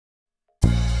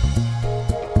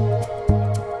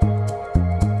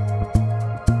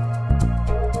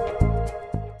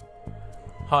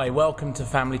Hi, welcome to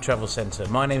Family Travel Centre.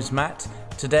 My name's Matt.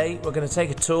 Today we're going to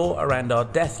take a tour around our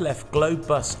Dethleffs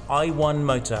Globebus i1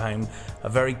 motorhome, a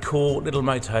very cool little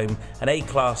motorhome, an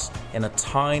A-Class in a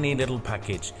tiny little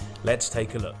package. Let's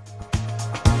take a look.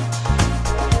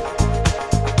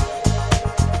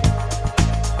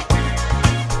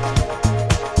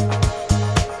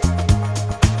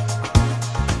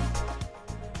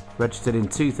 Registered in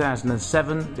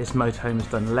 2007, this motorhome has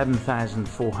done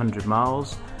 11,400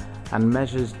 miles and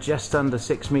measures just under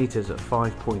 6 metres at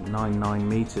 5.99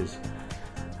 metres.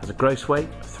 Has a gross weight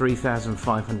of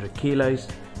 3,500 kilos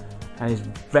and is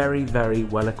very, very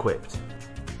well equipped.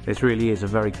 This really is a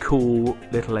very cool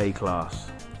little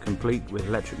A-Class, complete with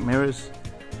electric mirrors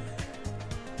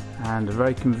and a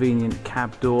very convenient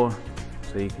cab door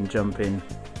so you can jump in.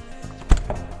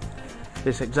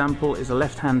 This example is a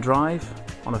left-hand drive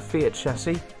on a Fiat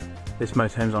Chassis. This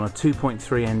motorhome's on a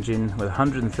 2.3 engine with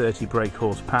 130 brake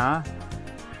horsepower.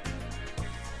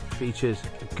 Features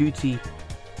Gucci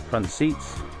front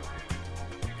seats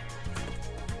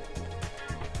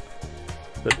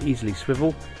that easily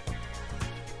swivel.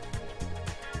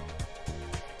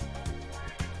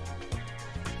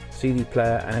 CD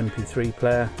player and MP3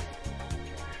 player.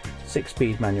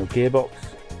 6-speed manual gearbox.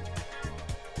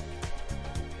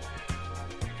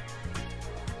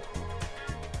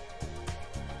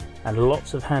 And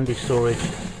lots of handy storage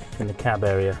in the cab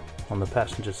area on the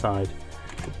passenger side.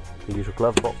 The usual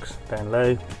glove box down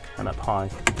low and up high.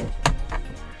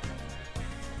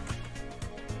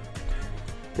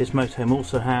 This motorhome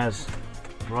also has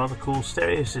a rather cool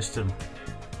stereo system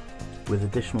with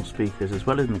additional speakers as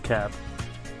well as in the cab,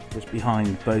 just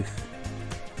behind both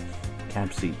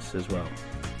cab seats as well.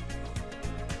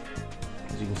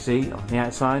 As you can see on the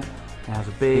outside, it has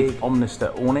a big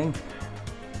Omnister awning.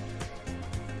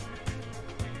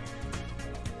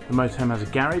 The motorhome has a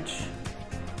garage,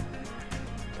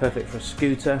 perfect for a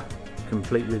scooter,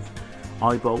 complete with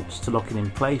eye bolts to lock it in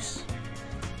place.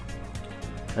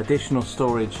 Additional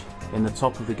storage in the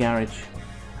top of the garage,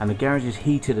 and the garage is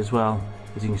heated as well,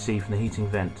 as you can see from the heating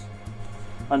vent.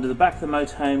 Under the back of the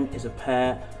motorhome is a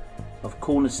pair of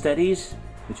corner steadies,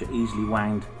 which are easily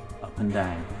wound up and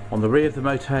down. On the rear of the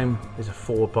motorhome is a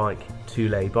 4-bike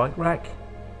 2-lay bike rack,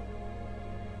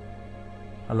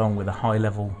 along with a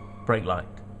high-level brake light.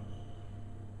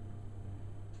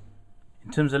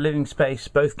 In terms of living space,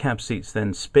 both cab seats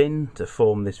then spin to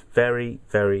form this very,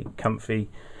 very comfy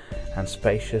and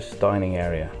spacious dining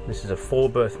area. This is a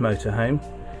 4-berth motorhome.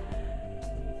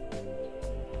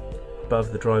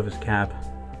 Above the driver's cab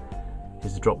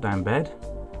is the drop-down bed,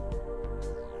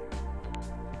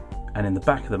 and in the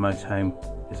back of the motorhome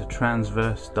is a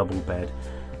transverse double bed,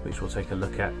 which we'll take a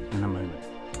look at in a moment.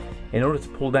 In order to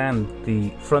pull down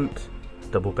the front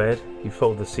double bed, you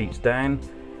fold the seats down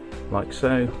like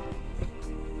so,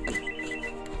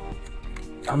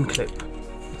 unclip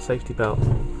the safety belt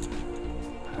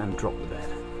and drop the bed,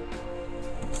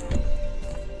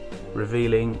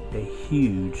 revealing a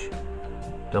huge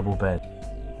double bed.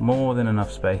 More than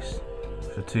enough space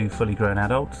for 2 fully grown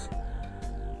adults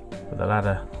with a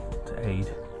ladder to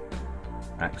aid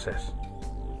access.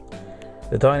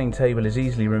 The dining table is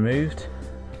easily removed,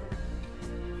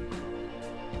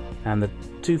 and the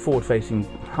 2 forward-facing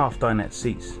half dinette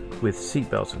seats with seat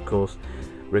belts, of course,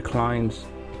 reclines,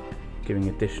 giving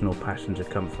additional passenger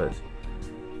comfort.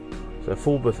 So a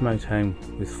 4-berth motorhome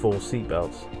with 4 seat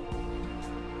belts.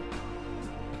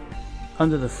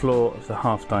 Under the floor of the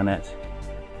half dinette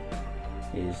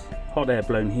is hot air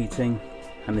blown heating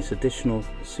and this additional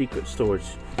secret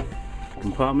storage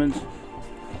compartment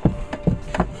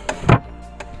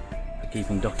for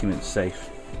keeping documents safe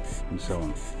and so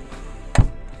on.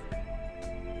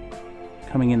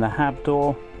 Coming in, the hab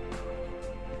door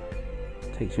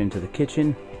takes you into the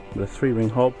kitchen with a 3-ring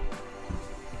hob.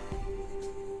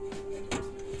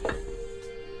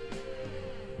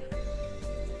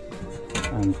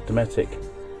 And domestic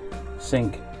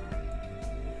sink,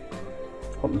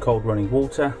 hot and cold running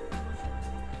water.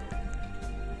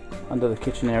 Under the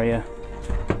kitchen area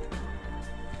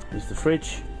is the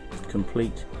fridge,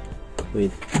 complete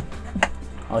with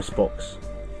icebox.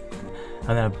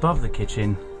 And then above the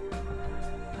kitchen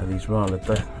are these rather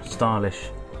stylish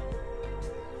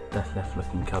Dethleffs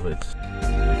looking cupboards.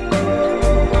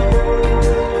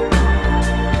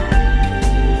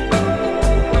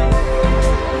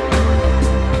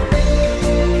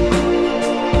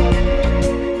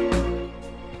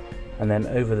 And then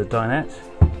over the dinette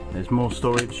there's more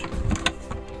storage.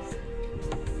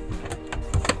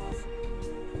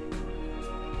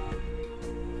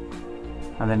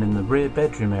 And then in the rear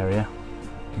bedroom area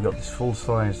you've got this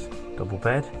full-size double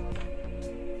bed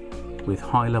with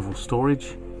high level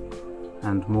storage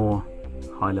and more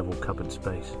high-level cupboard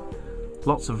space.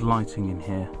 Lots of lighting in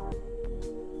here.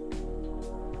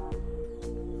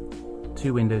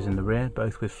 2 windows in the rear,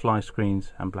 both with fly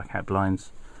screens and blackout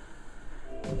blinds.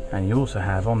 And you also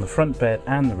have on the front bed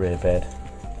and the rear bed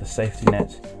the safety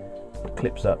net that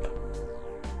clips up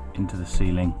into the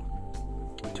ceiling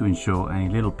to ensure any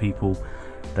little people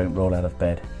don't roll out of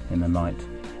bed in the night.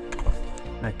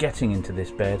 Now, getting into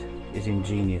this bed is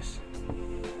ingenious.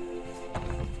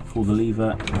 Pull the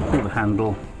lever, pull the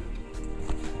handle,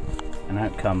 and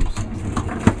out comes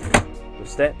the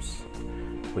steps,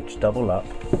 which double up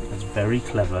as very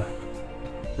clever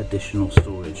additional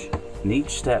storage. And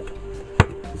each step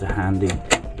is a handy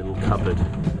little cupboard,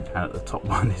 and at the top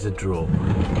one is a drawer.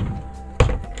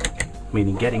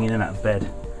 Meaning getting in and out of bed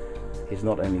is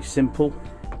not only simple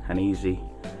and easy,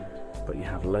 but you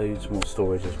have loads more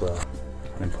storage as well.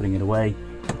 And then putting it away,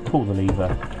 pull the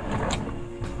lever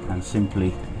and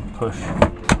simply push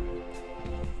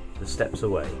the steps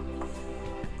away.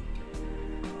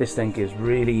 This then gives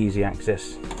really easy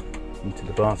access into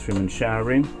the bathroom and shower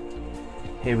room.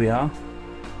 Here we are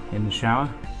in the shower.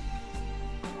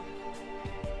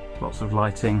 Lots of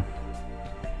lighting.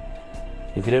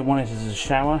 If you don't want it as a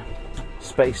shower,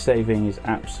 space saving is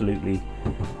absolutely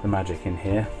the magic in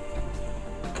here.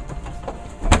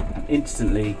 And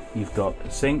instantly you've got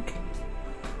a sink,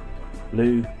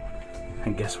 loo,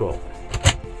 and guess what?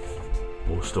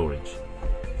 More storage.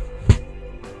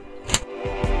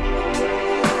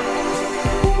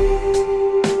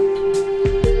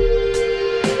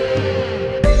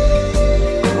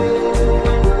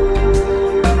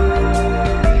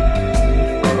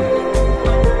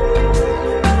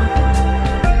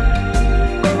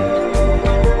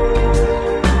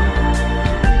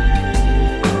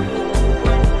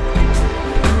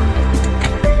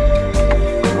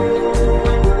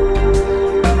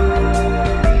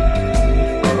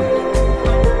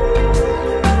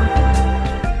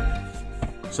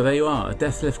 So there you are, a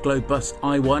Dethleffs Globebus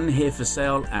i1 here for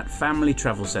sale at Family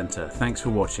Travel Centre. Thanks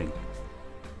for watching.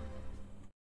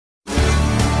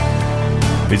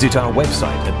 Visit our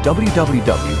website at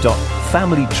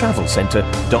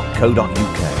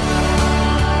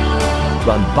www.familytravelcentre.co.uk.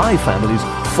 Run by families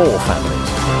for families.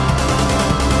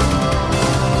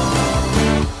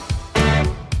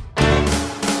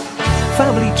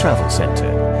 Family Travel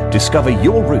Centre. Discover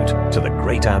your route to the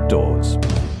great outdoors.